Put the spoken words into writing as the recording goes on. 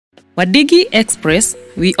Wandigi Express,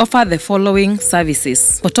 we offer the following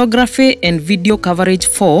services: photography and video coverage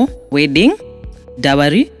for wedding,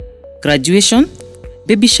 dowry, graduation,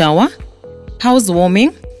 baby shower,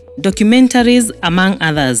 housewarming, documentaries, among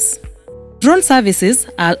others. Drone services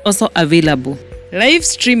are also available. Live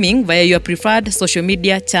streaming via your preferred social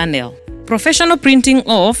media channel. Professional printing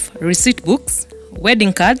of receipt books,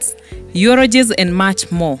 wedding cards, eulogies, and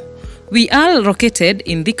much more. We are located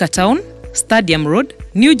in Thika Town, Stadium Road,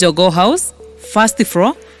 New Jogo House, first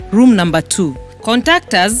floor, room number 2.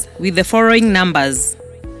 Contact us with the following numbers: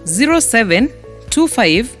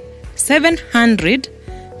 0725 700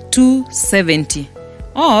 270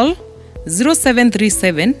 or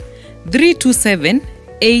 0737 327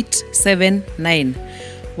 879.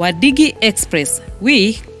 Wandigi Express,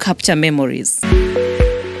 we capture memories.